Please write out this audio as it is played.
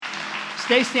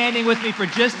stay standing with me for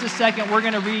just a second. We're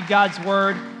going to read God's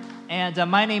Word. And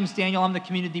my name's Daniel. I'm the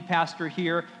community pastor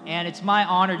here. And it's my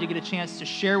honor to get a chance to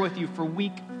share with you for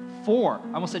week 4.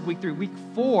 I almost said week 3. Week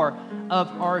 4 of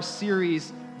our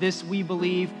series, This We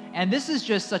Believe. And this is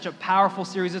just such a powerful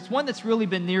series. It's one that's really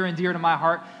been near and dear to my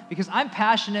heart because I'm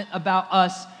passionate about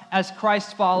us as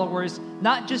Christ followers,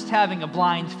 not just having a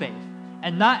blind faith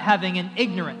and not having an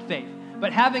ignorant faith,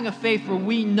 but having a faith where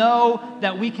we know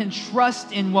that we can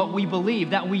trust in what we believe,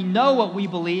 that we know what we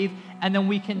believe, and then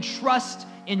we can trust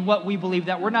in what we believe,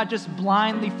 that we're not just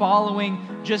blindly following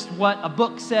just what a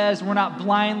book says, we're not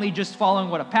blindly just following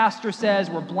what a pastor says,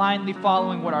 we're blindly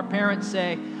following what our parents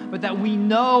say, but that we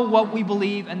know what we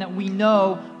believe and that we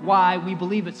know why we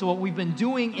believe it. So what we've been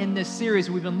doing in this series,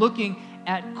 we've been looking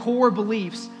at core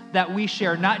beliefs that we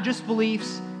share, not just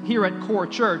beliefs here at Core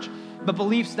Church, but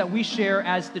beliefs that we share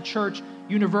as the church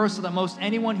universal, that most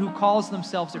anyone who calls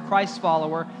themselves a Christ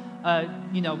follower,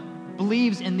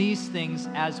 believes in these things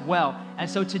as well. And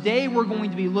so today we're going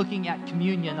to be looking at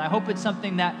communion. I hope it's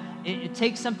something that, it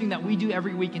takes something that we do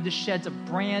every week and just sheds a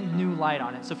brand new light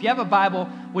on it. So if you have a Bible,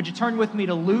 would you turn with me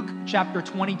to Luke chapter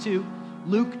 22?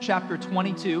 Luke chapter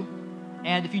 22.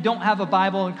 And if you don't have a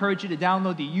Bible, I encourage you to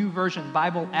download the YouVersion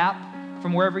Bible app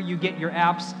from wherever you get your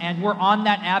apps. And we're on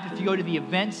that app. If you go to the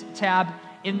events tab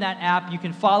in that app, you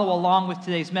can follow along with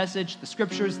today's message. The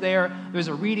scripture's there. There's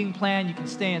a reading plan. You can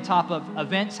stay on top of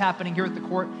events happening here at the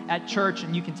court at church,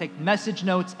 and you can take message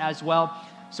notes as well.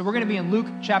 So we're going to be in Luke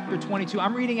chapter 22.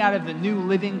 I'm reading out of the New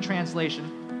Living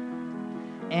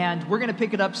Translation, and we're going to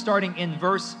pick it up starting in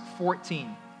verse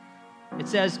 14. It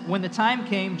says, "When the time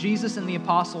came, Jesus and the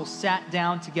apostles sat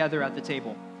down together at the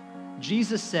table.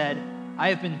 Jesus said, 'I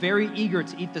have been very eager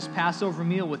to eat this Passover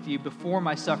meal with you before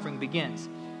my suffering begins.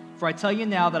 For I tell you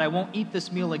now that I won't eat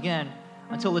this meal again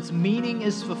until its meaning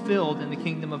is fulfilled in the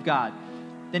kingdom of God.'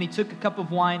 Then he took a cup of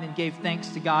wine and gave thanks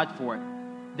to God for it.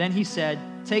 Then he said,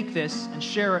 'Take this and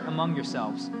share it among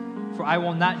yourselves, for I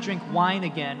will not drink wine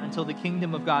again until the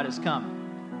kingdom of God has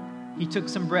come.' He took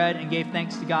some bread and gave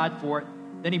thanks to God for it.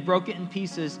 Then he broke it in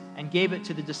pieces and gave it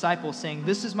to the disciples, saying,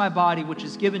 'This is my body which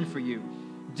is given for you.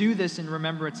 Do this in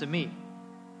remembrance of me.'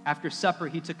 After supper,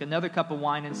 he took another cup of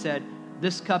wine and said,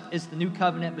 'This cup is the new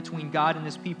covenant between God and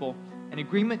his people, an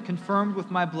agreement confirmed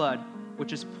with my blood,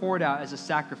 which is poured out as a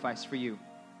sacrifice for you.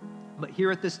 But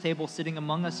here at this table, sitting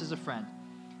among us as a friend,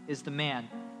 is the man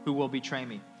who will betray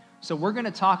me.'" So we're going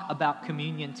to talk about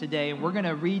communion today, and we're going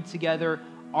to read together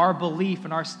our belief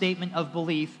and our statement of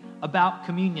belief about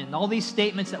communion. And all these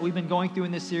statements that we've been going through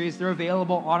in this series, they're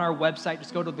available on our website.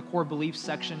 Just go to the core beliefs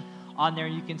section on there,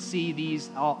 and you can see these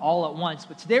all at once.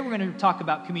 But today we're going to talk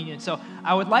about communion. So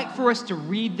I would like for us to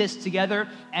read this together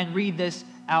and read this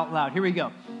out loud. Here we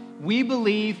go. "We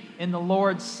believe in the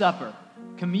Lord's Supper.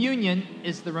 Communion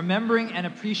is the remembering and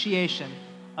appreciation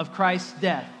of Christ's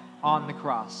death on the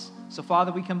cross." So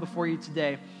Father, we come before you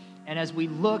today, and as we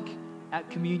look at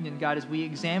communion, God, as we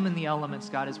examine the elements,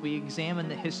 God, as we examine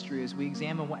the history, as we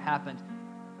examine what happened,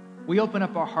 we open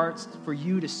up our hearts for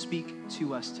you to speak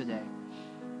to us today.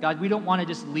 God, we don't want to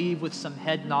just leave with some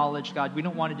head knowledge. God, we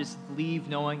don't want to just leave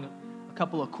knowing a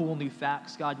couple of cool new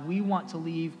facts. God, we want to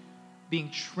leave being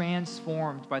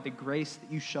transformed by the grace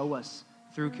that you show us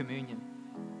through communion.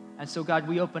 And so, God,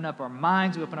 we open up our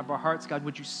minds, we open up our hearts. God,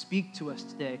 would you speak to us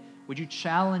today? Would you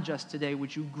challenge us today?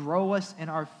 Would you grow us in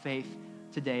our faith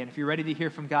today? And if you're ready to hear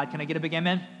from God, can I get a big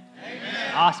amen?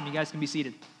 Amen. Awesome. You guys can be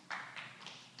seated.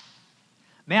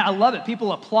 Man, I love it.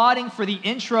 People applauding for the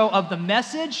intro of the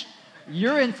message.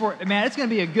 You're in for, man, it's going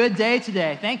to be a good day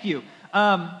today. Thank you.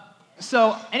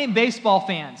 So, any baseball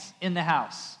fans in the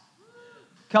house?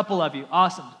 Couple of you.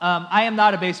 Awesome. I am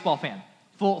not a baseball fan,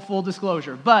 full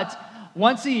disclosure. But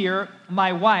once a year,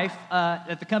 my wife,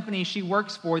 at the company she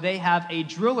works for, they have a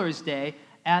Drillers Day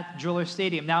at Driller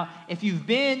Stadium. Now, if you've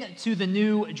been to the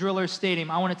new Driller Stadium,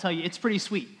 I want to tell you, it's pretty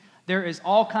sweet. There is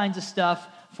all kinds of stuff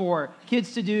for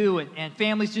kids to do and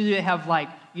families to do. They have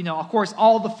of course,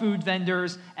 all the food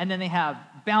vendors, and then they have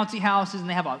bouncy houses, and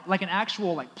they have an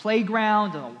actual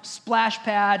playground and a splash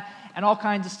pad and all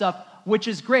kinds of stuff, which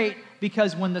is great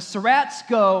because when the Surratts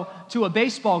go to a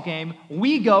baseball game,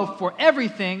 we go for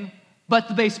everything but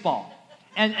the baseball.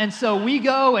 And so we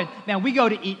go, and man, we go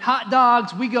to eat hot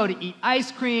dogs, we go to eat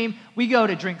ice cream, we go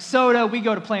to drink soda, we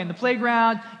go to play in the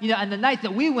playground, and the night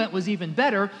that we went was even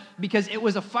better because it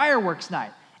was a fireworks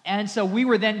night. And so we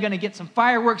were then going to get some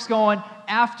fireworks going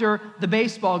after the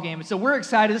baseball game. And so we're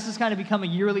excited. This has kind of become a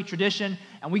yearly tradition.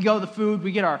 And we go to the food.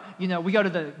 We get our, we go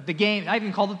to the game. I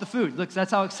even called it the food. Look,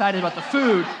 that's how excited about the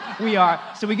food we are.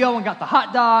 So we go and got the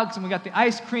hot dogs and we got the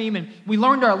ice cream. And we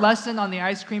learned our lesson on the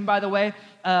ice cream, by the way.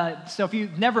 So if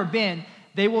you've never been,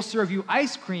 they will serve you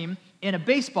ice cream in a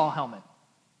baseball helmet.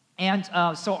 And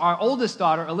so our oldest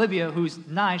daughter, Olivia, who's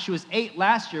 9, she was 8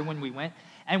 last year when we went.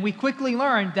 And we quickly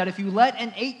learned that if you let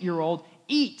an 8-year-old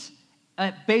eat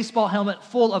a baseball helmet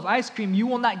full of ice cream, you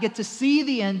will not get to see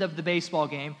the end of the baseball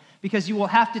game because you will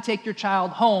have to take your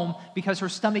child home because her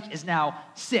stomach is now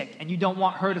sick and you don't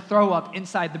want her to throw up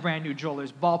inside the brand new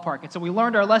Jewelers ballpark. And so we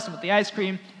learned our lesson with the ice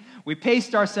cream. We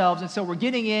paced ourselves, and so we're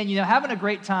getting in, having a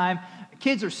great time.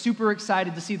 Kids are super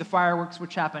excited to see the fireworks,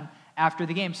 which happen after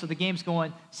the game. So the game's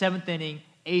going 7th inning,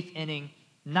 8th inning,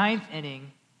 9th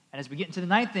inning, and as we get into the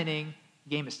 9th inning, the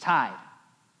game is tied.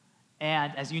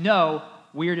 And as you know,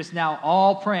 we are just now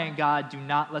all praying, God, do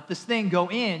not let this thing go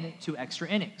into extra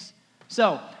innings.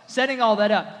 So, setting all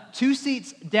that up, 2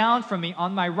 seats down from me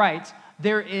on my right,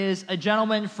 there is a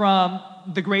gentleman from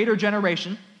the greater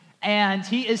generation, and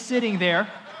he is sitting there,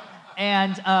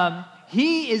 and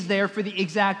he is there for the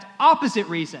exact opposite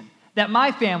reason that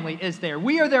my family is there.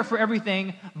 We are there for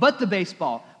everything but the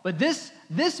baseball. But this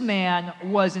man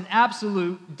was an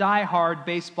absolute diehard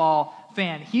baseball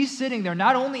fan. He's sitting there.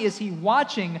 Not only is he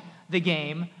watching the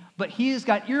game, but he has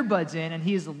got earbuds in and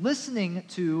he is listening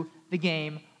to the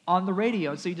game on the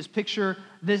radio. And so you just picture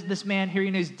this man here.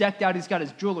 He's decked out. He's got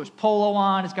his Jewelers polo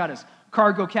on. He's got his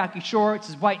cargo khaki shorts,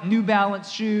 his white New Balance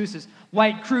shoes, his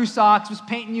white crew socks. Was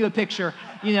painting you a picture,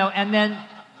 and then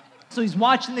so he's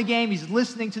watching the game. He's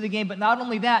listening to the game. But not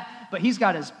only that, but he's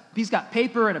got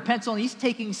paper and a pencil and he's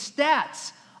taking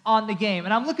stats on the game.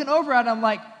 And I'm looking over at him. I'm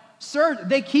like, sir,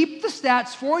 they keep the stats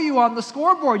for you on the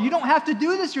scoreboard. You don't have to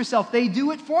do this yourself. They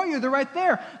do it for you. They're right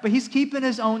there. But he's keeping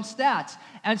his own stats.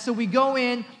 And so we go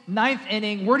in, 9th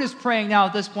inning. We're just praying now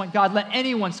at this point, God, let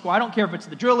anyone score. I don't care if it's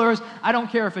the Drillers. I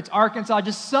don't care if it's Arkansas.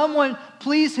 Just someone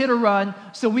please hit a run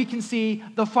so we can see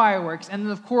the fireworks. And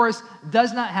then, of course,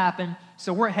 does not happen.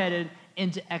 So we're headed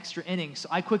into extra innings. So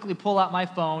I quickly pull out my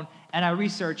phone and I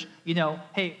research,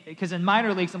 hey, because in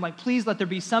minor leagues, I'm like, please let there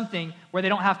be something where they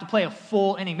don't have to play a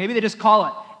full inning. Maybe they just call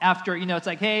it after, it's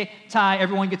like, hey, tie,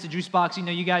 everyone gets a juice box.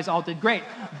 You guys all did great.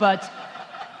 But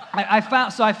I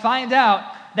find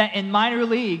out that in minor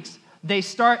leagues, they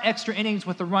start extra innings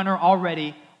with the runner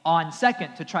already on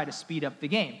second to try to speed up the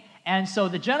game. And so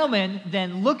the gentleman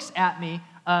then looks at me,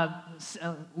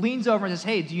 leans over and says,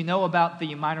 hey, do you know about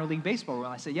the minor league baseball rule?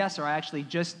 And I said, yes, sir, I actually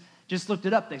just looked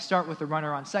it up. They start with the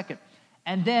runner on second.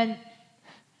 And then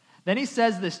he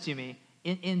says this to me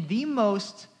in the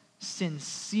most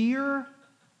sincere,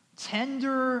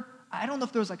 tender, I don't know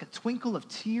if there was like a twinkle of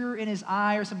tear in his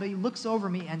eye or something. He looks over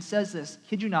me and says this,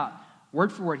 kid you not,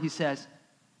 word for word, he says,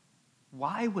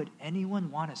 why would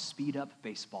anyone want to speed up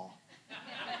baseball?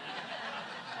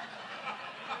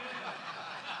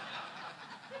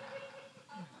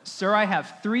 Sir, I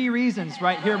have 3 reasons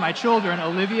right here, my children,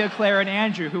 Olivia, Claire, and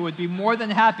Andrew, who would be more than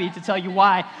happy to tell you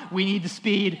why we need to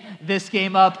speed this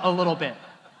game up a little bit.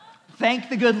 Thank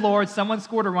the good Lord, someone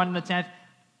scored a run in the 10th.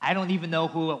 I don't even know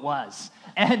who it was.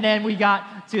 And then we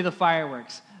got to the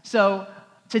fireworks. So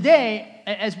today,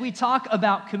 as we talk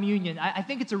about communion, I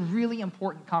think it's a really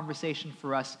important conversation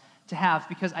for us to have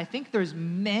because I think there's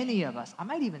many of us, I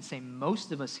might even say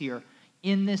most of us here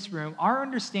in this room, our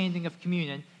understanding of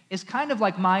communion is kind of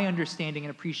like my understanding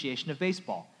and appreciation of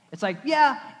baseball. It's like,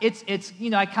 yeah, it's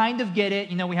I kind of get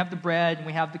it. We have the bread and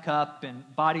we have the cup and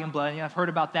body and blood. I've heard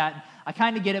about that. I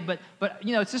kind of get it, but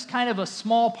it's just kind of a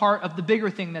small part of the bigger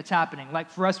thing that's happening. Like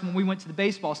for us, when we went to the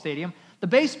baseball stadium, the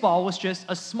baseball was just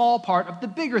a small part of the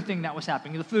bigger thing that was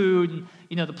happening. The food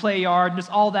and, the play yard and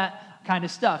just all that kind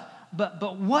of stuff.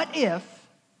 But what if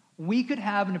we could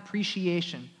have an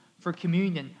appreciation for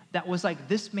communion that was like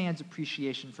this man's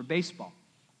appreciation for baseball?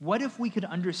 What if we could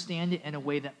understand it in a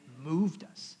way that moved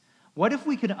us? What if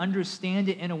we could understand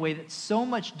it in a way that's so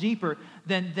much deeper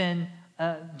than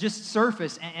just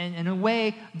surface, and in a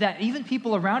way that even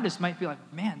people around us might be like,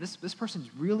 man, this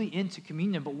person's really into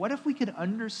communion. But what if we could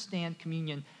understand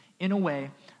communion in a way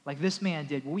like this man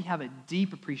did, where we have a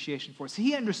deep appreciation for it? So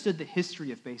he understood the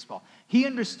history of baseball. He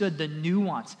understood the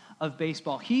nuance of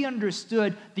baseball. He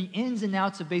understood the ins and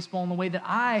outs of baseball in a way that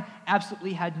I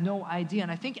absolutely had no idea.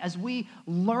 And I think as we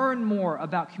learn more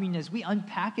about communion, as we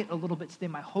unpack it a little bit today,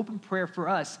 my hope and prayer for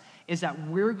us is that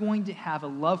we're going to have a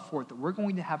love for it, that we're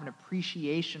going to have an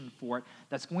appreciation for it,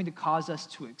 that's going to cause us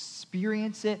to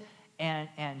experience it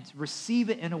and receive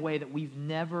it in a way that we've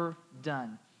never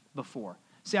done before.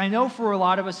 See, I know for a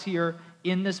lot of us here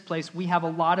in this place, we have a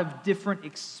lot of different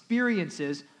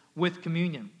experiences with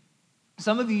communion.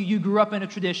 Some of you grew up in a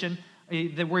tradition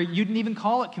where you didn't even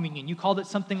call it communion. You called it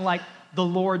something like the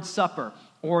Lord's Supper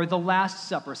or the Last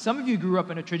Supper. Some of you grew up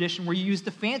in a tradition where you used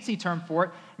a fancy term for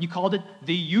it, and you called it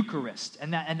the Eucharist,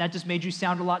 and that just made you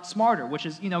sound a lot smarter, which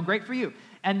is, great for you.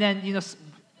 And then,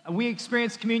 we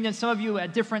experience communion, some of you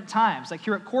at different times. Like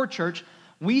here at Core Church,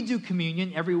 we do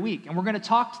communion every week, and we're going to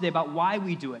talk today about why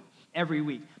we do it every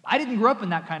week. I didn't grow up in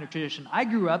that kind of tradition. I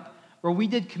grew up where we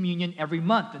did communion every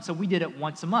month, and so we did it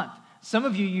once a month. Some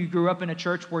of you grew up in a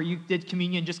church where you did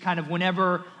communion just kind of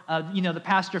whenever, the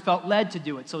pastor felt led to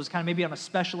do it. So it was kind of maybe on a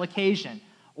special occasion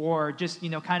or just,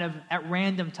 kind of at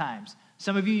random times.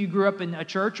 Some of you grew up in a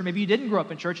church, or maybe you didn't grow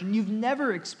up in church, and you've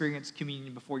never experienced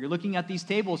communion before. You're looking at these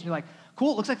tables, and you're like,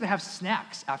 cool, it looks like they have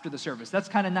snacks after the service. That's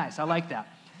kind of nice. I like that.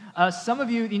 Some of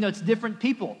you, it's different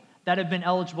people that have been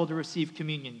eligible to receive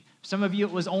communion. Some of you,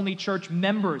 it was only church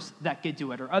members that could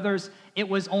do it, or others, it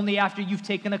was only after you've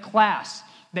taken a class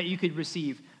that you could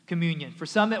receive communion. For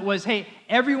some, it was, hey,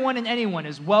 everyone and anyone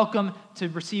is welcome to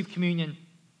receive communion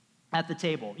at the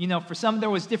table. For some, there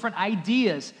was different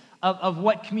ideas of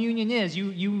what communion is.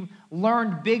 You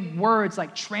learned big words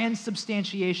like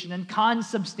transubstantiation and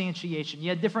consubstantiation. You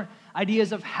had different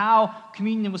ideas of how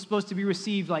communion was supposed to be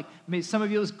received. Like some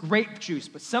of you, it was grape juice,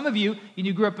 but some of you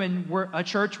grew up in a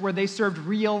church where they served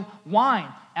real wine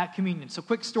at communion. So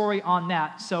quick story on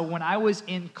that. So when I was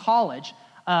in college,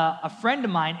 a friend of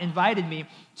mine invited me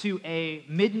to a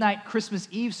midnight Christmas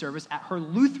Eve service at her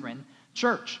Lutheran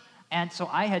church. And so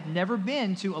I had never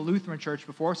been to a Lutheran church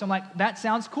before, so I'm like, that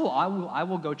sounds cool. I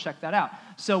will go check that out.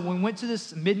 So we went to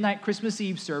this midnight Christmas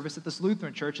Eve service at this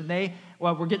Lutheran church, and they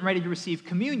were getting ready to receive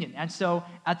communion. And so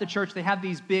at the church, they have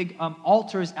these big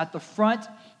altars at the front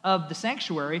of the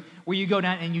sanctuary where you go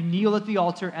down and you kneel at the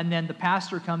altar, and then the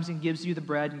pastor comes and gives you the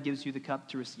bread and gives you the cup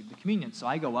to receive the communion. So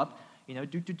I go up,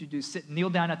 kneel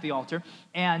down at the altar,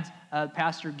 and the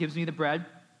pastor gives me the bread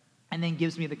and then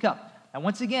gives me the cup. And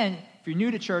once again, if you're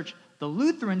new to church, the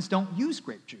Lutherans don't use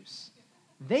grape juice.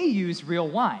 They use real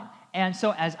wine. And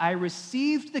so as I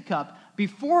received the cup,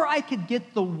 before I could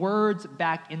get the words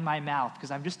back in my mouth,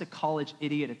 because I'm just a college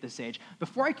idiot at this age,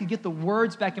 before I could get the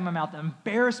words back in my mouth and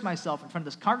embarrass myself in front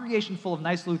of this congregation full of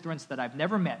nice Lutherans that I've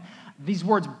never met, these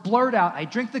words blurt out, I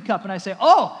drink the cup and I say,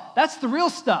 oh, that's the real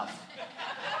stuff.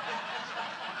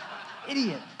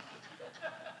 Idiot.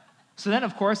 So then,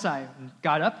 of course, I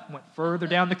got up, went further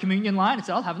down the communion line, and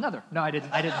said, I'll have another. No, I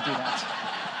didn't do that.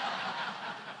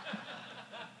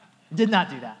 Did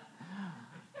not do that.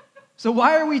 So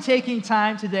why are we taking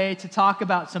time today to talk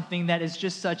about something that is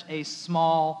just such a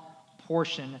small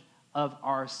portion of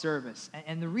our service?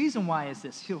 And the reason why is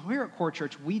this. Here at Core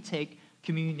Church, we take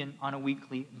communion on a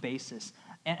weekly basis.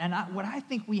 And what I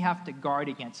think we have to guard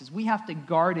against is we have to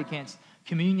guard against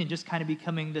communion just kind of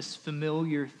becoming this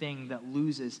familiar thing that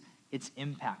loses its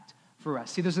impact for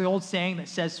us. See, there's an old saying that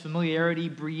says familiarity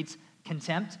breeds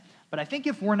contempt, but I think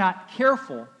if we're not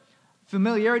careful,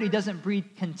 familiarity doesn't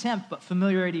breed contempt, but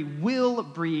familiarity will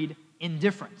breed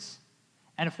indifference.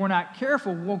 And if we're not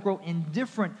careful, we'll grow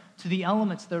indifferent to the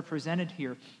elements that are presented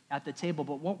here at the table.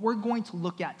 But what we're going to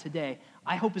look at today,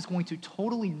 I hope is going to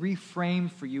totally reframe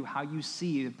for you how you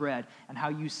see the bread and how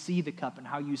you see the cup and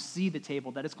how you see the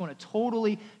table, that it's going to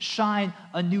totally shine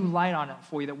a new light on it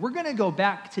for you. That we're going to go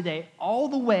back today all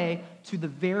the way to the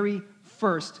very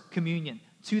first communion,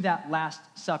 to that Last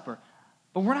Supper.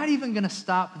 But we're not even going to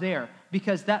stop there,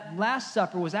 because that Last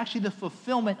Supper was actually the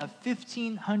fulfillment of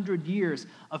 1,500 years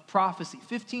of prophecy,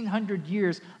 1,500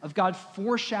 years of God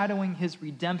foreshadowing his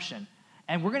redemption.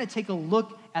 And we're going to take a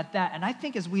look at that. And I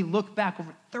think as we look back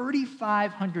over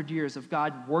 3,500 years of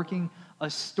God working a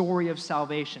story of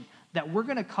salvation, that we're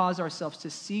going to cause ourselves to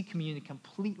see communion in a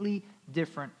completely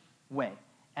different way.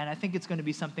 And I think it's going to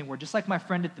be something where, just like my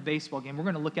friend at the baseball game, we're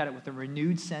going to look at it with a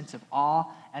renewed sense of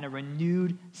awe and a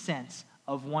renewed sense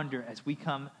of wonder as we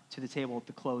come to the table at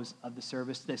the close of the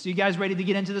service today. So you guys ready to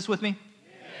get into this with me?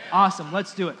 Yeah. Awesome.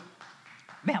 Let's do it.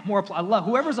 Man, more applause. I love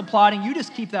whoever's applauding, you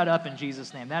just keep that up in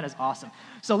Jesus' name. That is awesome.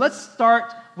 So let's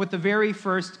start with the very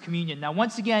first communion. Now,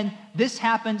 once again, this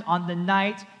happened on the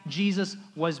night Jesus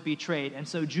was betrayed. And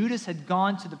so Judas had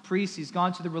gone to the priests, he's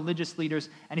gone to the religious leaders,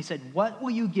 and he said, what will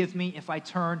you give me if I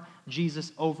turn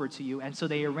Jesus over to you? And so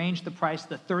they arranged the price,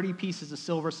 the 30 pieces of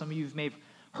silver. Some of you may have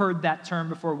heard that term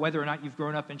before, whether or not you've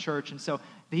grown up in church. And so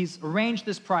he's arranged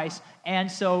this price.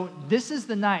 And so this is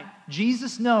the night.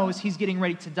 Jesus knows he's getting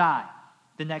ready to die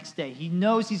the next day. He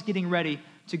knows he's getting ready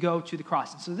to go to the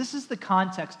cross. And so this is the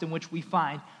context in which we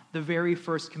find the very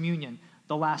first communion.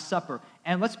 the Last Supper.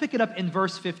 And let's pick it up in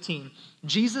verse 15.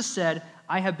 Jesus said,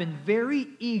 I have been very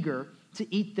eager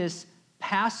to eat this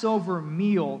Passover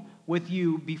meal with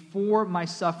you before my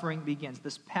suffering begins,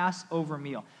 this Passover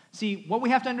meal. See, what we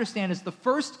have to understand is the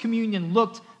first communion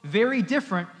looked very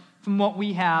different from what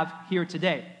we have here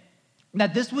today.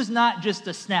 That this was not just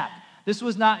a snack. This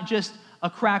was not just a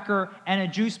cracker and a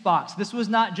juice box. This was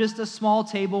not just a small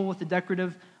table with a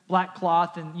decorative black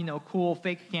cloth and, cool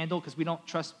fake candle, because we don't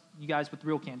trust you guys with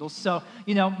real candles. So,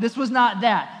 this was not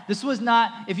that. This was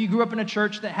not, if you grew up in a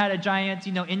church that had a giant,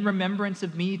 in remembrance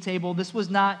of me table, this was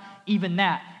not even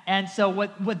that. And so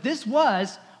what this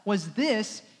was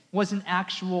an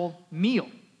actual meal.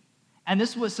 And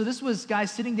this was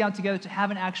guys sitting down together to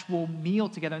have an actual meal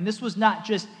together. And this was not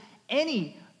just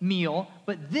any meal,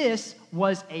 but this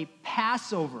was a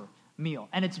Passover meal.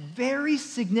 And it's very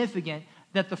significant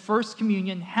that the first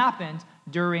communion happened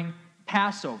during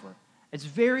Passover. It's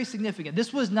very significant.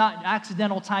 This was not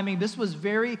accidental timing. This was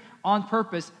very on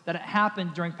purpose that it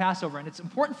happened during Passover. And it's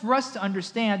important for us to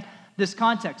understand this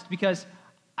context, because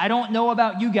I don't know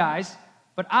about you guys,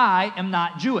 but I am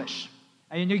not Jewish.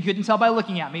 I know you couldn't tell by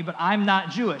looking at me, but I'm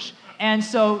not Jewish. And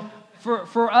so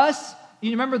for us,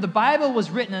 you remember the Bible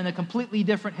was written in a completely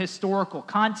different historical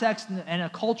context and a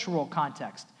cultural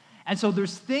context. And so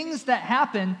there's things that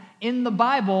happen in the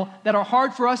Bible that are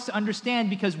hard for us to understand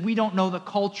because we don't know the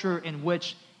culture in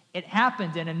which it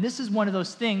happened in. And this is one of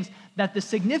those things that the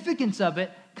significance of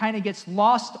it kind of gets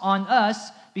lost on us,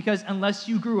 because unless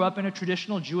you grew up in a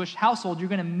traditional Jewish household, you're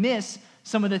going to miss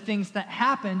some of the things that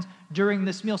happened during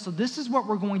this meal. So this is what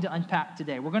we're going to unpack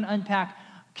today. We're going to unpack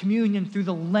communion through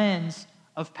the lens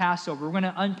of Passover. We're going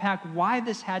to unpack why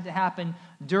this had to happen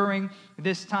during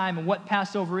this time and what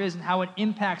Passover is and how it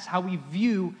impacts how we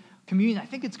view communion. I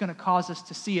think it's going to cause us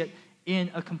to see it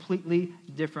in a completely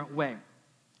different way.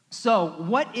 So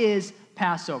what is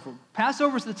Passover?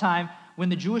 Passover is the time when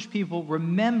the Jewish people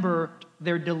remember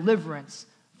their deliverance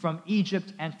from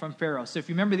Egypt and from Pharaoh. So if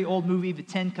you remember the old movie, The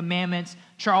 10 Commandments,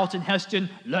 Charlton Heston,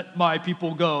 let my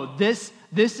people go. This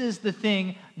is the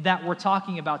thing that we're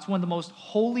talking about. It's one of the most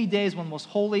holy days, one of the most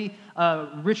holy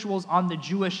rituals on the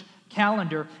Jewish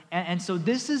calendar. And so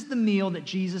this is the meal that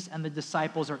Jesus and the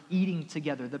disciples are eating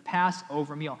together, the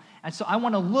Passover meal. And so I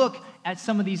want to look at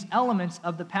some of these elements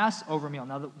of the Passover meal.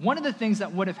 Now, one of the things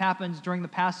that would have happened during the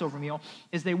Passover meal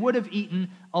is they would have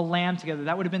eaten a lamb together.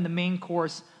 That would have been the main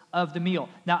course of the meal.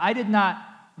 Now, I did not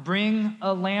bring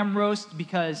a lamb roast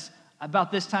because about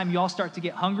this time you all start to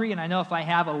get hungry, and I know if I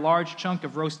have a large chunk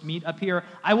of roast meat up here,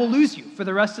 I will lose you for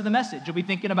the rest of the message. You'll be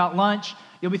thinking about lunch.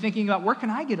 You'll be thinking about, where can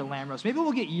I get a lamb roast? Maybe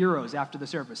we'll get gyros after the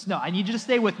service. No, I need you to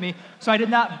stay with me. So I did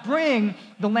not bring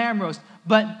the lamb roast,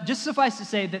 but just suffice to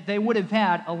say that they would have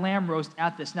had a lamb roast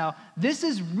at this. Now, this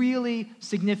is really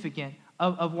significant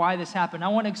of why this happened. I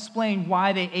want to explain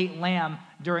why they ate lamb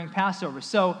during Passover.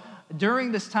 So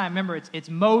during this time, remember, it's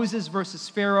Moses versus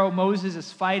Pharaoh. Moses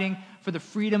is fighting for the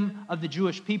freedom of the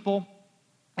Jewish people.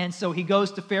 And so he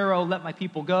goes to Pharaoh, let my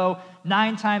people go.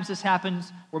 9 times this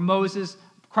happens where Moses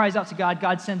cries out to God.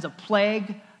 God sends a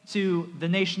plague to the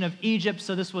nation of Egypt.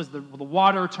 So this was the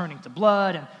water turning to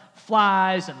blood and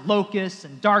flies and locusts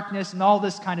and darkness and all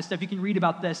this kind of stuff. You can read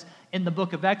about this in the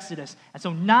book of Exodus. And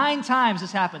so 9 times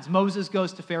this happens. Moses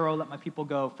goes to Pharaoh, let my people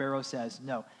go. Pharaoh says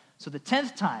no. So the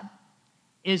 10th time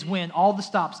is when all the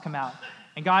stops come out,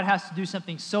 and God has to do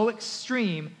something so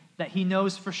extreme that he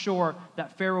knows for sure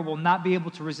that Pharaoh will not be able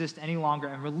to resist any longer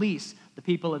and release the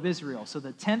people of Israel. So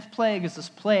the 10th plague is this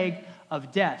plague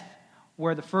of death,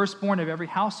 where the firstborn of every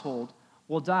household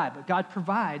will die. But God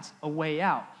provides a way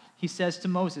out. He says to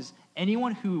Moses,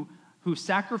 anyone who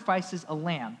sacrifices a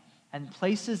lamb and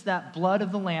places that blood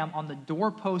of the lamb on the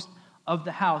doorpost of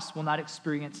the house will not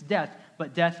experience death,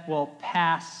 but death will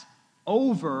pass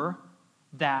over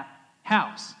that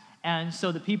house. And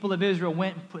so the people of Israel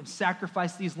went and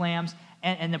sacrificed these lambs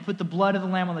and then put the blood of the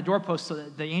lamb on the doorpost so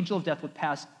that the angel of death would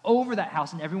pass over that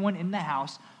house and everyone in the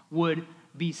house would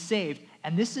be saved.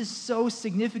 And this is so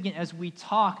significant as we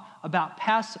talk about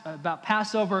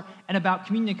Passover and about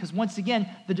communion, because once again,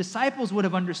 the disciples would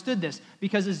have understood this,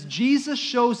 because as Jesus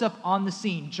shows up on the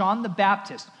scene, John the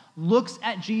Baptist looks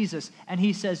at Jesus and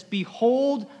he says,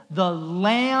 behold the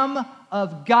Lamb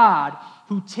of God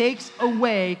who takes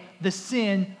away the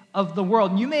sin of the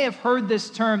world. And you may have heard this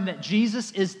term that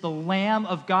Jesus is the Lamb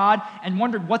of God and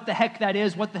wondered what the heck that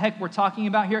is, what the heck we're talking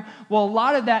about here. Well, a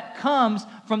lot of that comes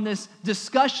from this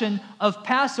discussion of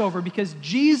Passover, because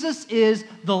Jesus is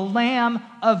the Lamb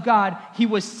of God. He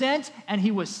was sent and he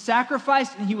was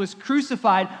sacrificed and he was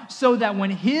crucified so that when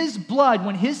his blood,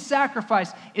 when his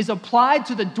sacrifice is applied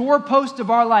to the doorpost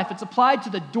of our life, it's applied to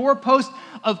the doorpost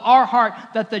of our heart,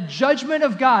 that the judgment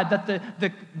of God, that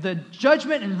the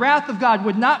judgment and wrath of God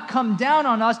would not come down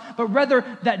on us, but rather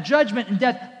that judgment and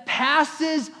death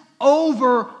passes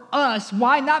over us.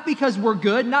 Why? Not because we're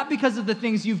good, not because of the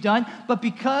things you've done, but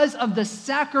because of the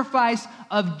sacrifice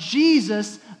of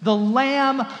Jesus, the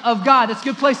Lamb of God. That's a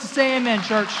good place to say amen,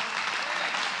 church.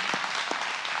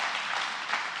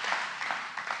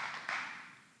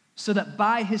 So that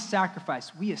by his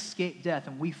sacrifice, we escape death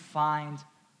and we find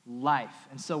life.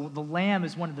 And so the lamb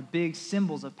is one of the big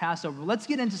symbols of Passover. Let's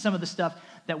get into some of the stuff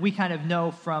that we kind of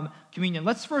know from communion.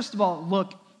 Let's first of all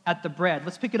look at the bread.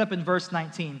 Let's pick it up in verse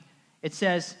 19. It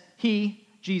says, he,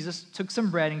 Jesus, took some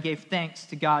bread and gave thanks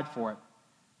to God for it.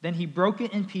 Then he broke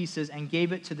it in pieces and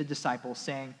gave it to the disciples,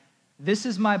 saying, this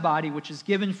is my body, which is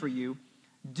given for you.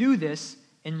 Do this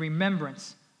in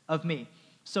remembrance of me.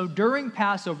 So during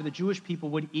Passover, the Jewish people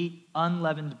would eat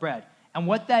unleavened bread. And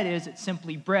what that is, it's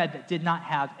simply bread that did not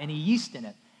have any yeast in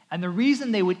it. And the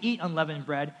reason they would eat unleavened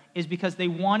bread is because they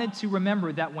wanted to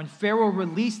remember that when Pharaoh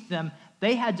released them,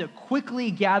 they had to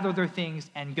quickly gather their things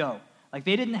and go. Like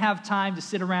they didn't have time to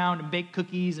sit around and bake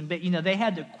cookies and bake, they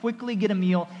had to quickly get a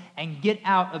meal and get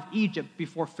out of Egypt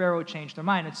before Pharaoh changed their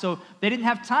mind. And so they didn't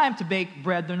have time to bake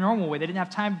bread the normal way. They didn't have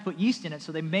time to put yeast in it.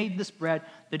 So they made this bread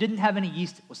that didn't have any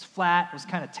yeast. It was flat. It was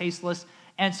kind of tasteless.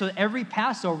 And so every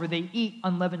Passover, they eat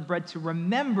unleavened bread to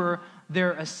remember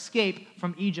their escape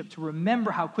from Egypt, to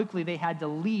remember how quickly they had to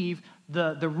leave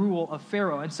the rule of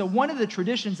Pharaoh. And so one of the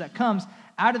traditions that comes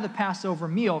out of the Passover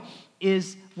meal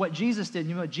is what Jesus did.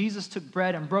 Jesus took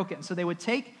bread and broke it. And so they would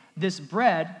take this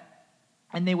bread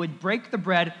and they would break the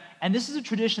bread. And this is a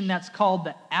tradition that's called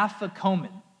the Afikomen.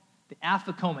 The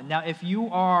Afikomen. Now, if you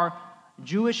are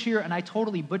Jewish here and I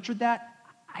totally butchered that,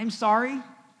 I'm sorry.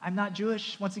 I'm not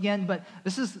Jewish, once again, but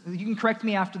you can correct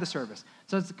me after the service.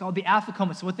 So it's called the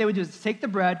Afikomen. So what they would do is take the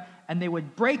bread and they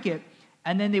would break it,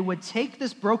 and then they would take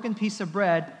this broken piece of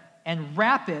bread and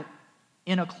wrap it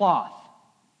in a cloth.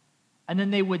 And then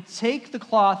they would take the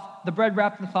cloth, the bread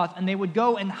wrapped in the cloth, and they would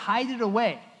go and hide it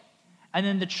away. And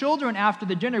then the children after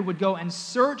the dinner would go and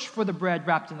search for the bread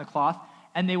wrapped in the cloth,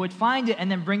 and they would find it and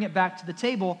then bring it back to the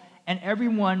table, and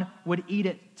everyone would eat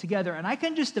it together. And I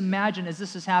can just imagine as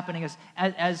this is happening,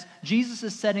 as Jesus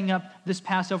is setting up this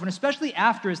Passover, and especially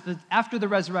after the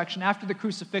resurrection, after the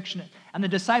crucifixion, and the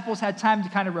disciples had time to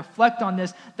kind of reflect on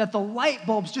this, that the light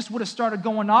bulbs just would have started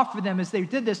going off for them as they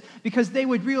did this, because they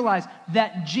would realize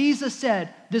that Jesus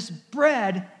said, this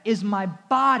bread is my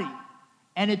body,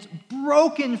 and it's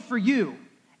broken for you.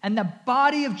 And the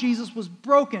body of Jesus was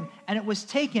broken, and it was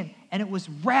taken, and it was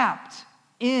wrapped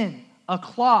in a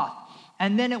cloth,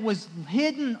 and then it was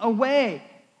hidden away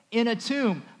in a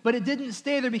tomb. But it didn't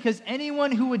stay there, because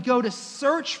anyone who would go to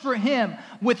search for him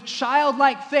with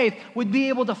childlike faith would be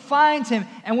able to find him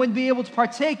and would be able to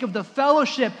partake of the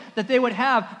fellowship that they would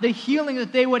have, the healing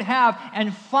that they would have,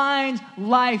 and find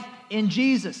life in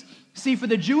Jesus. See, for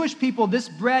the Jewish people, this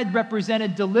bread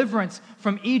represented deliverance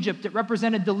from Egypt. It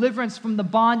represented deliverance from the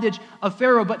bondage of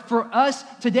Pharaoh. But for us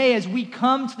today, as we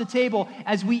come to the table,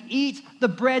 as we eat the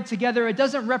bread together, it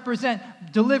doesn't represent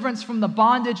deliverance from the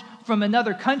bondage from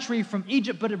another country, from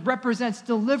Egypt, but it represents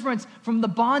deliverance from the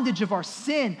bondage of our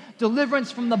sin, deliverance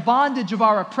from the bondage of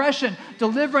our oppression,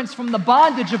 deliverance from the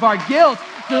bondage of our guilt,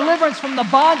 deliverance from the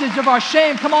bondage of our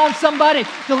shame. Come on, somebody.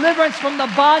 Deliverance from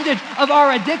the bondage of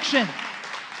our addiction.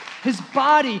 His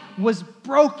body was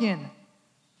broken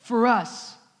for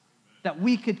us that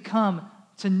we could come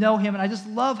to know him. And I just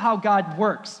love how God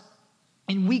works.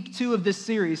 In week 2 of this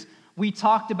series, we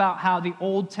talked about how the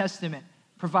Old Testament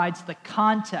provides the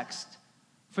context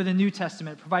for the New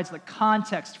Testament. It provides the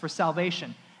context for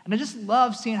salvation. And I just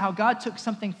love seeing how God took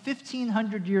something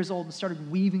 1,500 years old and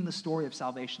started weaving the story of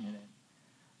salvation in it.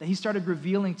 That he started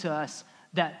revealing to us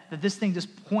that this thing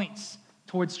just points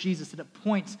towards Jesus, that it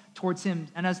points towards him.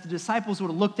 And as the disciples would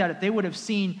have looked at it, they would have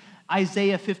seen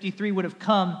Isaiah 53 would have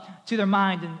come to their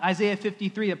mind. And Isaiah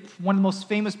 53, one of the most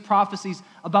famous prophecies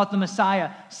about the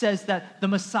Messiah, says that the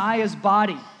Messiah's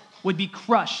body would be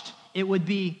crushed. It would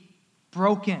be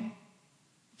broken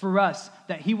for us,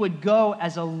 that he would go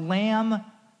as a lamb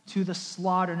to the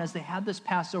slaughter. And as they had this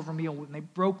Passover meal, when they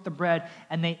broke the bread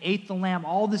and they ate the lamb,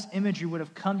 all this imagery would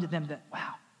have come to them that,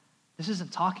 wow, this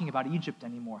isn't talking about Egypt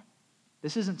anymore.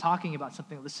 This isn't talking about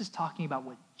something. This is talking about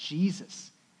what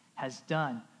Jesus has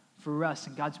done for us.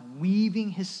 And God's weaving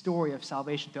his story of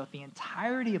salvation throughout the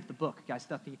entirety of the book, guys,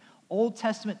 throughout the Old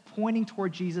Testament pointing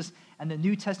toward Jesus, and the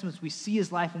New Testament, we see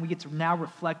his life, and we get to now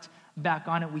reflect back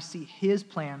on it. We see his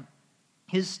plan,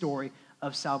 his story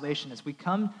of salvation. As we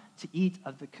come to eat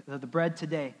of the bread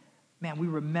today, man, we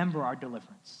remember our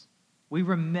deliverance. We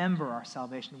remember our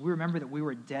salvation. We remember that we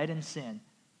were dead in sin,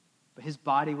 but his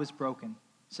body was broken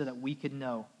so that we could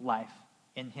know life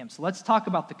in him. So let's talk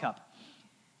about the cup.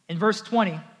 In verse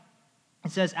 20,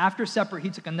 it says, after supper, he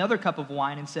took another cup of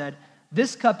wine and said,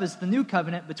 this cup is the new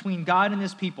covenant between God and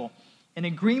his people, an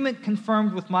agreement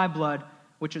confirmed with my blood,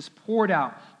 which is poured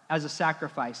out as a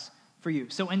sacrifice for you.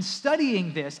 So in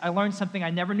studying this, I learned something I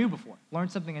never knew before.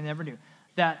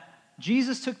 That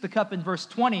Jesus took the cup in verse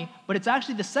 20, but it's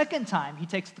actually the second time he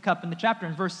takes the cup in the chapter.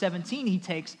 In verse 17, he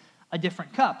takes a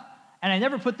different cup. And I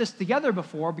never put this together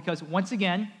before because, once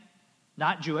again,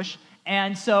 not Jewish.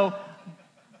 And so,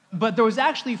 but there was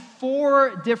actually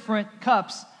 4 different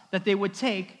cups that they would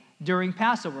take during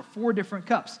Passover, 4 different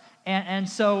cups. And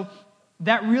so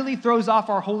that really throws off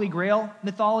our Holy Grail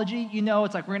mythology. You know,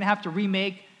 it's like we're going to have to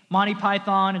remake Monty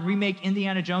Python and remake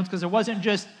Indiana Jones because there wasn't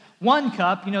just one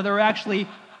cup. You know, there were actually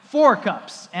 4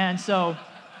 cups. And so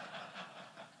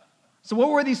what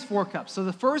were these 4 cups? So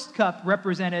the first cup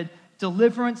represented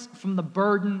deliverance from the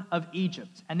burden of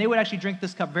Egypt. And they would actually drink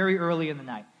this cup very early in the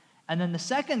night. And then the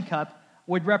second cup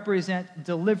would represent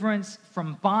deliverance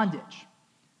from bondage.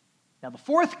 Now the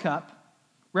fourth cup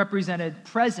represented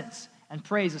presence and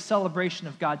praise, a celebration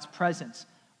of God's presence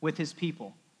with his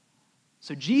people.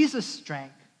 So Jesus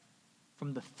drank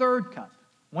from the third cup.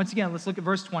 Once again, let's look at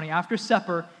verse 20. After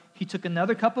supper, he took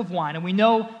another cup of wine, and we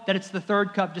know that it's the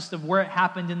third cup just of where it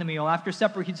happened in the meal. After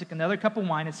supper, he took another cup of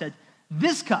wine and said,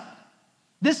 this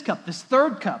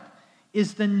third cup,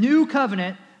 is the new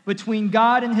covenant between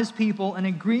God and his people, an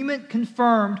agreement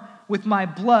confirmed with my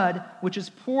blood, which is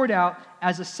poured out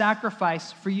as a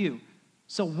sacrifice for you.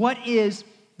 So what is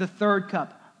the third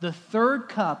cup? The third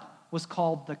cup was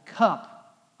called the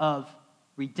cup of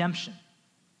redemption.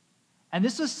 And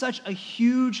this was such a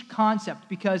huge concept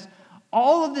because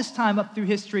all of this time up through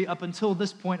history, up until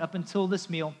this point, up until this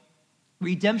meal,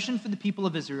 redemption for the people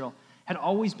of Israel had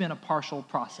always been a partial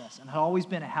process and had always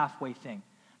been a halfway thing.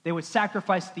 They would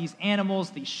sacrifice these animals,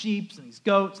 these sheep and these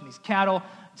goats and these cattle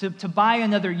to buy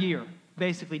another year,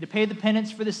 basically, to pay the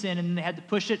penance for the sin, and then they had to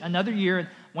push it another year, and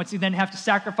once they then have to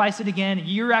sacrifice it again,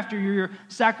 year after year,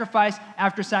 sacrifice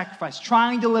after sacrifice,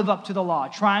 trying to live up to the law,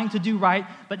 trying to do right,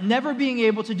 but never being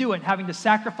able to do it, having to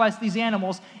sacrifice these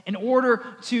animals in order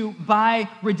to buy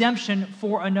redemption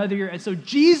for another year. And so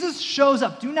Jesus shows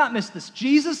up. Do not miss this.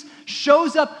 Jesus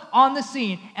shows up on the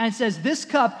scene and says, this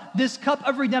cup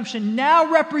of redemption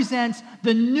now represents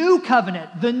the new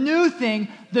covenant, the new thing,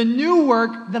 the new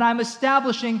work that I'm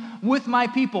establishing with my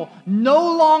people.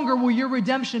 No longer will your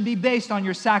redemption be based on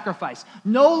your sacrifice.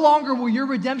 No longer will your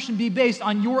redemption be based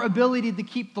on your ability to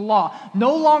keep the law.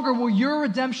 No longer will your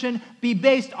redemption be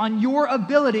based on your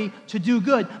ability to do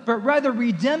good, but rather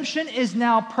redemption is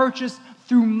now purchased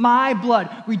through my blood.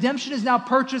 Redemption is now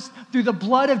purchased through the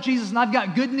blood of Jesus. And I've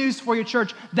got good news for you,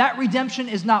 church. That redemption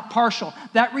is not partial.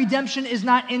 That redemption is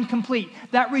not incomplete.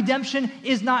 That redemption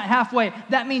is not halfway.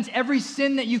 That means every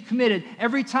sin that you've committed,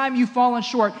 every time you've fallen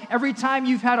short, every time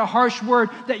you've had a harsh word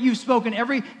that you've spoken,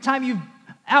 every time you've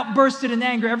outbursted in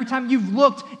anger, every time you've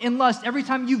looked in lust, every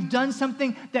time you've done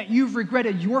something that you've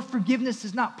regretted, your forgiveness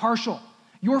is not partial.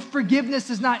 Your forgiveness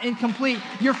is not incomplete.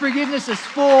 Your forgiveness is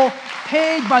full,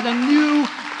 paid by the new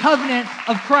covenant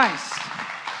of Christ.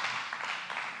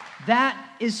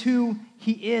 That is who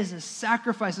he is, as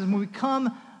sacrifices. When we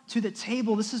come to the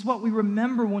table, this is what we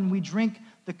remember when we drink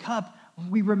the cup.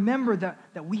 We remember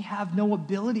that we have no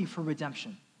ability for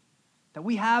redemption, that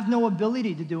we have no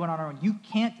ability to do it on our own. You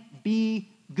can't be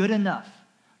good enough.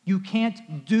 You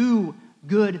can't do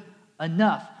good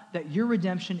enough. That your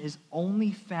redemption is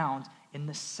only found in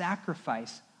the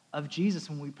sacrifice of Jesus.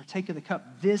 When we partake of the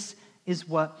cup, this is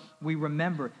what we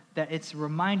remember, that it's a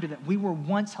reminder that we were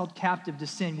once held captive to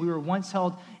sin. We were once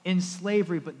held in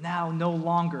slavery, but now no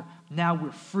longer. Now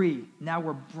we're free. Now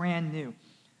we're brand new.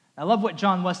 I love what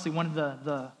John Wesley, one of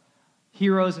the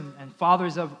heroes and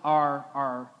fathers of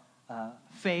our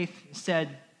faith,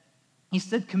 said. He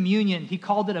said communion, he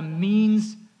called it a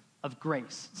means of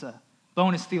grace. It's a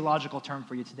bonus theological term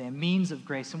for you today, a means of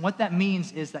grace. And what that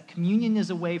means is that communion is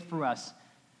a way for us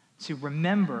to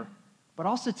remember, but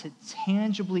also to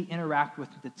tangibly interact with,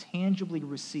 to tangibly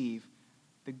receive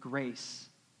the grace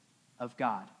of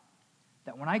God.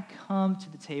 That when I come to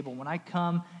the table, when I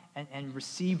come and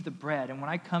receive the bread, and when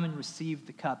I come and receive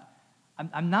the cup,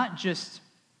 I'm not just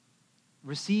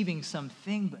receiving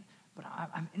something, but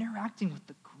I'm interacting with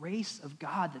the grace of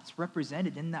God that's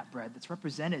represented in that bread, that's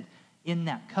represented in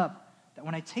that cup. That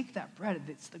when I take that bread,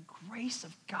 it's the grace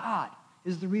of God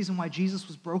is the reason why Jesus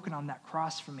was broken on that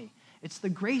cross for me. It's the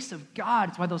grace of God.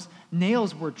 It's why those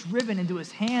nails were driven into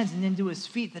his hands and into his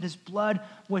feet, that his blood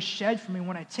was shed for me.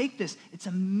 When I take this, it's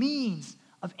a means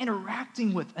of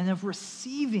interacting with and of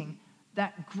receiving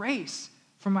that grace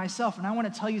for myself. And I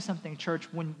want to tell you something, church.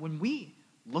 When we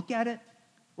look at it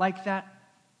like that,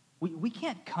 we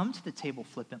can't come to the table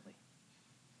flippantly.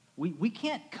 We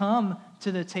can't come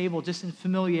to the table just in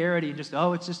familiarity and just,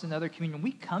 it's just another communion.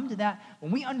 We come to that,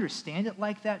 when we understand it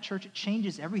like that, church, it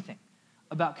changes everything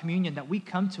about communion that we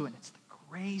come to, and it's the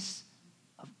grace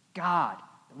of God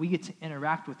that we get to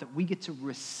interact with, that we get to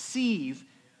receive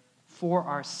for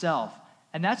ourselves.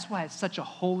 And that's why it's such a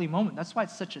holy moment. That's why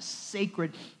it's such a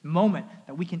sacred moment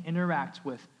that we can interact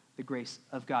with the grace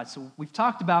of God. So we've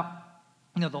talked about,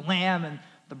 the lamb and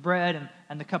the bread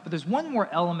and the cup, but there's one more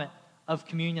element of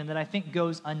communion that I think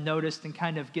goes unnoticed and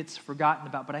kind of gets forgotten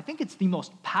about, but I think it's the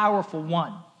most powerful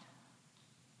one.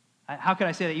 How could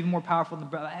I say that? Even more powerful than the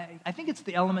bread. I think it's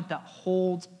the element that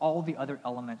holds all the other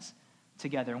elements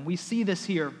together. And we see this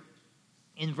here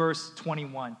in verse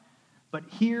 21. But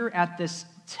here at this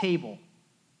table,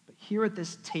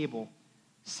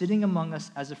 sitting among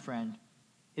us as a friend,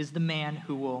 is the man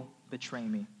who will betray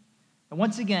me. And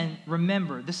once again,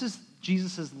 remember, this is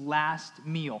Jesus' last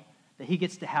meal that he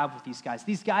gets to have with these guys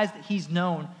that he's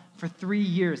known for 3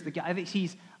 years, the guy that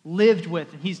he's lived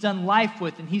with and he's done life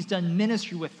with and he's done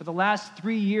ministry with for the last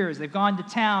 3 years. They've gone to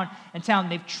town,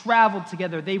 they've traveled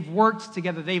together, they've worked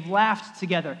together, they've laughed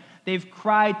together, they've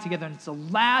cried together, and it's the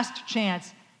last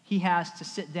chance he has to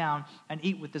sit down and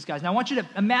eat with these guys. Now I want you to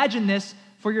imagine this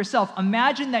for yourself.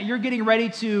 Imagine that you're getting ready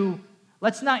to,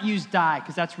 let's not use die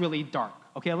because that's really dark,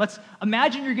 okay? Let's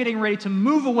imagine you're getting ready to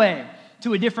move away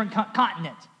to a different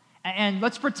continent. And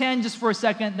let's pretend just for a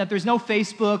second that there's no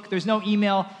Facebook, there's no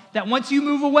email, that once you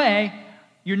move away,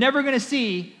 you're never going to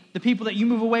see the people that you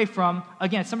move away from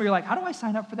again. Some of you are like, how do I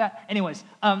sign up for that? Anyways,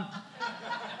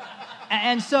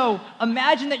 and so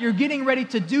imagine that you're getting ready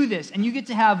to do this, and you get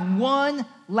to have one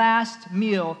last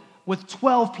meal with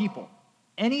 12 people,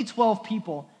 any 12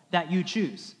 people that you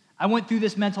choose. I went through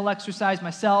this mental exercise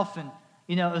myself, and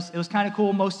it was kind of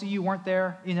cool. Most of you weren't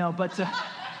there, but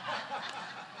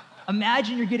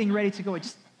imagine you're getting ready to go.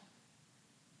 Just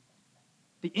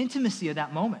the intimacy of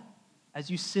that moment as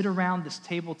you sit around this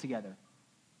table together.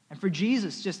 And for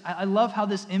Jesus, I love how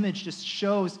this image just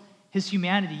shows his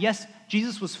humanity. Yes,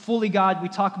 Jesus was fully God. We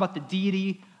talk about the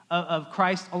deity of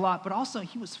Christ a lot, but also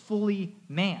he was fully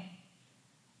man.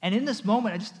 And in this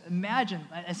moment, I just imagine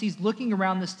as he's looking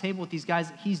around this table with these guys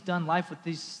that he's done life with,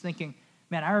 he's thinking,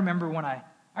 man, I remember when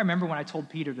I told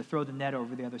Peter to throw the net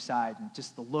over the other side, and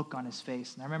just the look on his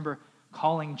face. And I remember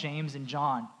calling James and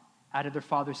John out of their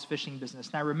father's fishing business.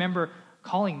 And I remember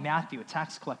calling Matthew, a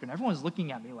tax collector, and everyone was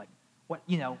looking at me like,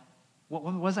 what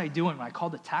was I doing when I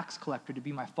called a tax collector to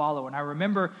be my follower? And I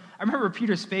remember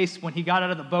Peter's face when he got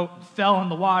out of the boat and fell in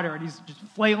the water, and he's just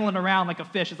flailing around like a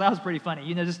fish. That was pretty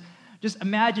funny. Just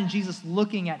imagine Jesus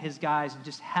looking at his guys and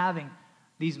just having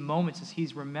these moments as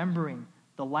he's remembering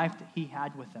the life that he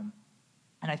had with them.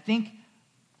 And I think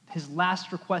his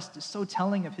last request is so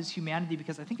telling of his humanity,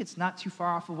 because I think it's not too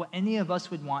far off of what any of us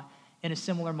would want in a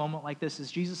similar moment like this,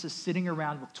 as Jesus is sitting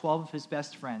around with 12 of his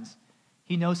best friends.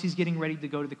 He knows he's getting ready to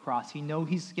go to the cross. He knows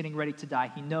he's getting ready to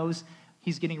die. He knows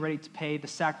he's getting ready to pay the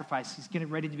sacrifice. He's getting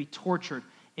ready to be tortured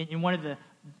in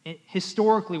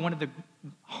historically one of the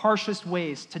harshest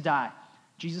ways to die.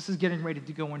 Jesus is getting ready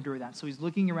to go endure that. So he's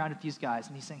looking around at these guys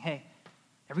and he's saying, hey,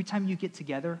 every time you get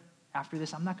together after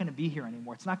this, I'm not going to be here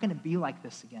anymore. It's not going to be like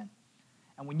this again.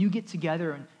 And when you get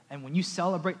together and when you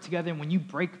celebrate together and when you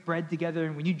break bread together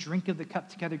and when you drink of the cup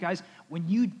together, guys, when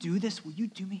you do this, will you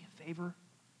do me a favor?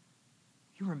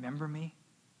 You remember me?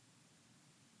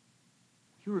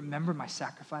 You remember my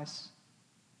sacrifice?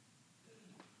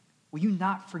 Will you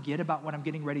not forget about what I'm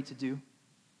getting ready to do?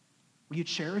 Will you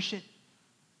cherish it?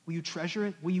 Will you treasure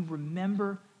it? Will you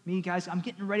remember me, guys? I'm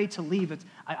getting ready to leave.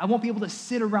 I won't be able to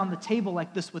sit around the table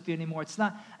like this with you anymore. It's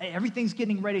not, everything's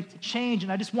getting ready to change,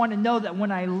 and I just want to know that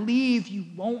when I leave, you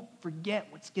won't forget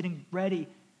what's getting ready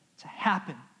to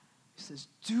happen. He says,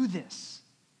 do this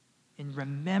in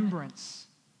remembrance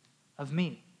of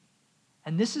me.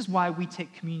 And this is why we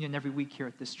take communion every week here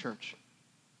at this church,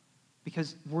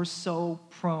 because we're so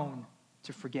prone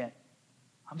to forget.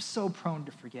 I'm so prone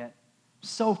to forget. I'm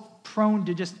so prone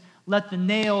to just let the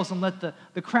nails and let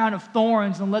the crown of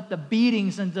thorns and let the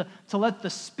beatings and to let the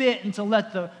spit and to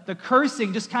let the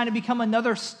cursing just kind of become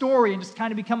another story and just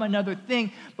kind of become another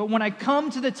thing. But when I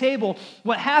come to the table,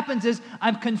 what happens is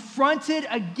I'm confronted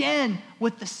again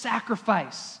with the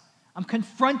sacrifice. I'm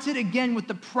confronted again with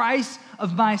the price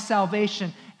of my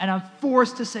salvation, and I'm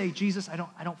forced to say, Jesus, I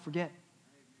don't forget.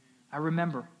 I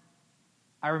remember.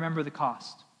 I remember the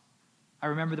cost. I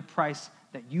remember the price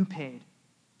that you paid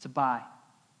to buy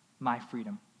my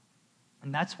freedom.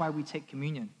 And that's why we take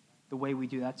communion the way we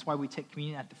do. That's why we take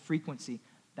communion at the frequency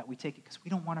that we take it, because we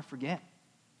don't want to forget.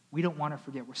 We don't want to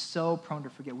forget. We're so prone to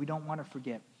forget. We don't want to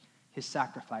forget his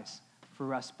sacrifice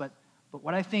for us. But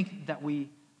what I think that we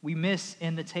miss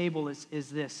in the table is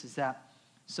that,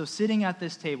 so sitting at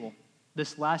this table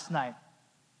this last night,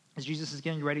 as Jesus is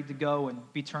getting ready to go and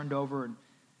be turned over and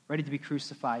ready to be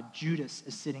crucified, Judas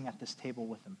is sitting at this table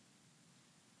with him.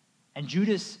 And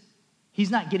Judas,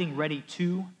 he's not getting ready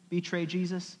to betray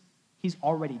Jesus. He's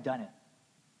already done it.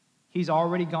 He's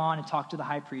already gone and talked to the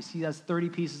high priest. He has 30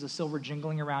 pieces of silver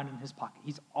jingling around in his pocket.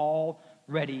 He's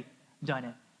already done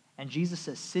it. And Jesus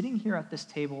says, sitting here at this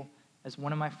table as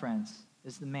one of my friends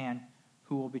is the man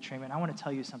who will betray me. And I want to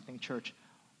tell you something, church.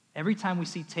 Every time we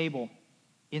see table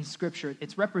in Scripture,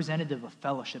 it's representative of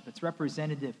fellowship. It's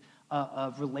representative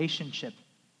of relationship.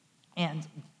 And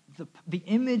the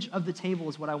image of the table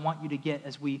is what I want you to get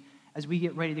as we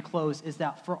get ready to close, is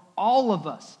that for all of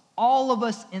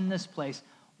us in this place,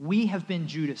 we have been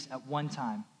Judas at one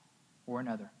time or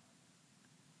another.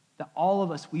 That all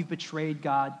of us, we've betrayed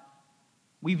God.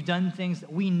 We've done things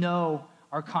that we know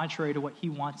are contrary to what he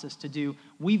wants us to do.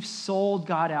 We've sold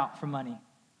God out for money.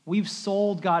 We've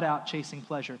sold God out chasing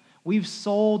pleasure. We've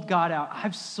sold God out.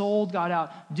 I've sold God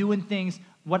out doing things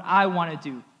what I want to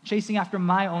do, chasing after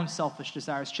my own selfish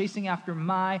desires, chasing after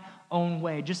my own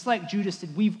way. Just like Judas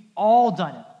did, we've all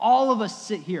done it. All of us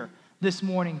sit here this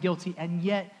morning guilty, and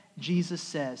yet Jesus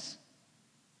says,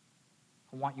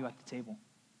 I want you at the table.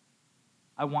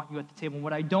 I want you at the table.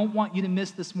 What I don't want you to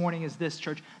miss this morning is this,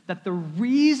 church, that the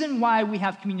reason why we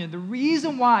have communion, the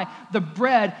reason why the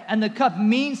bread and the cup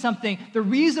mean something, the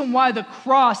reason why the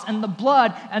cross and the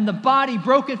blood and the body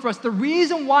broken for us, the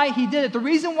reason why he did it, the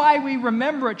reason why we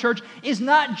remember it, church, is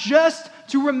not just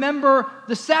to remember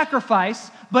the sacrifice,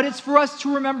 but it's for us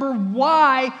to remember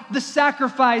why the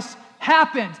sacrifice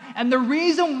happened. And the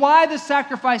reason why the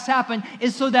sacrifice happened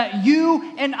is so that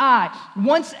you and I,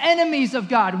 once enemies of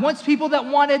God, once people that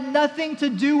wanted nothing to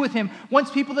do with him, once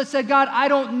people that said, God, I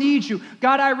don't need you.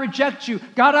 God, I reject you.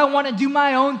 God, I want to do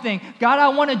my own thing. God, I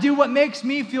want to do what makes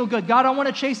me feel good. God, I want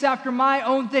to chase after my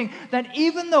own thing. That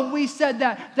even though we said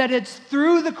that it's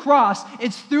through the cross,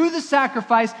 it's through the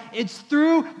sacrifice, it's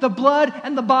through the blood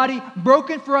and the body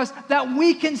broken for us, that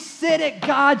we can sit at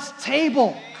God's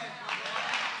table.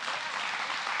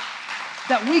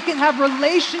 That we can have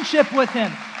relationship with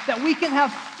him, that we can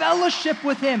have fellowship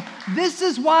with him. This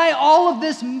is why all of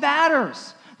this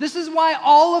matters. This is why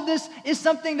all of this is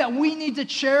something that we need to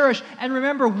cherish and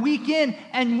remember week in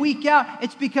and week out.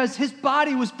 It's because his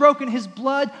body was broken, his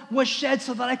blood was shed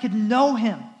so that I could know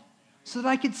him, so that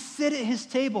I could sit at his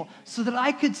table, so that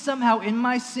I could somehow, in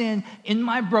my sin, in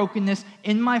my brokenness,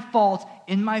 in my fault,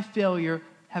 in my failure,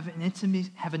 have an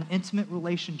intimate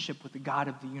relationship with the God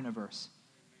of the universe.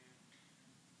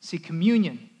 See,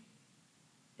 communion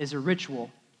is a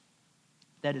ritual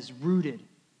that is rooted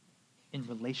in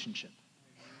relationship.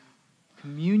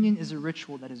 Communion is a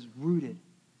ritual that is rooted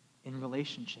in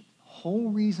relationship. The whole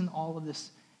reason all of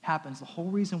this happens, the whole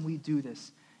reason we do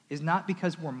this, is not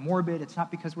because we're morbid, it's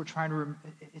not because we're trying to,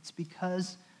 it's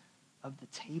because of the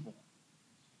table.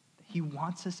 That he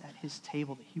wants us at his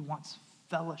table, that he wants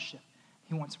fellowship,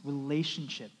 he wants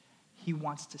relationship, he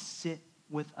wants to sit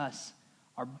with us.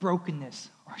 Our brokenness,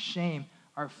 our shame,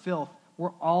 our filth.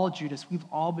 We're all Judas. We've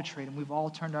all betrayed him. We've all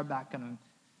turned our back on him.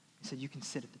 He said, you can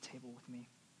sit at the table with me.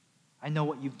 I know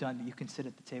what you've done, but you can sit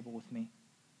at the table with me.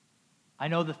 I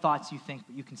know the thoughts you think,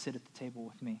 but you can sit at the table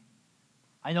with me.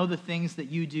 I know the things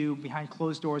that you do behind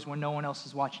closed doors when no one else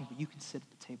is watching, but you can sit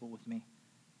at the table with me.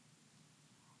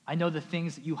 I know the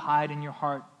things that you hide in your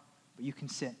heart, but you can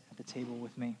sit at the table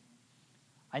with me.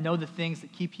 I know the things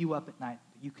that keep you up at night,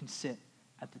 but you can sit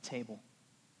at the table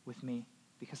with me,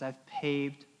 because I've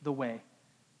paved the way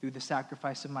through the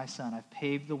sacrifice of my son. I've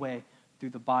paved the way through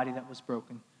the body that was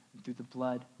broken and through the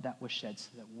blood that was shed so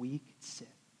that we could sit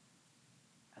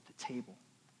at the table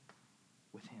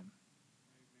with him.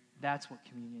 That's what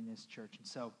communion is, church. And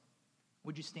so,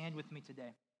 would you stand with me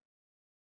today?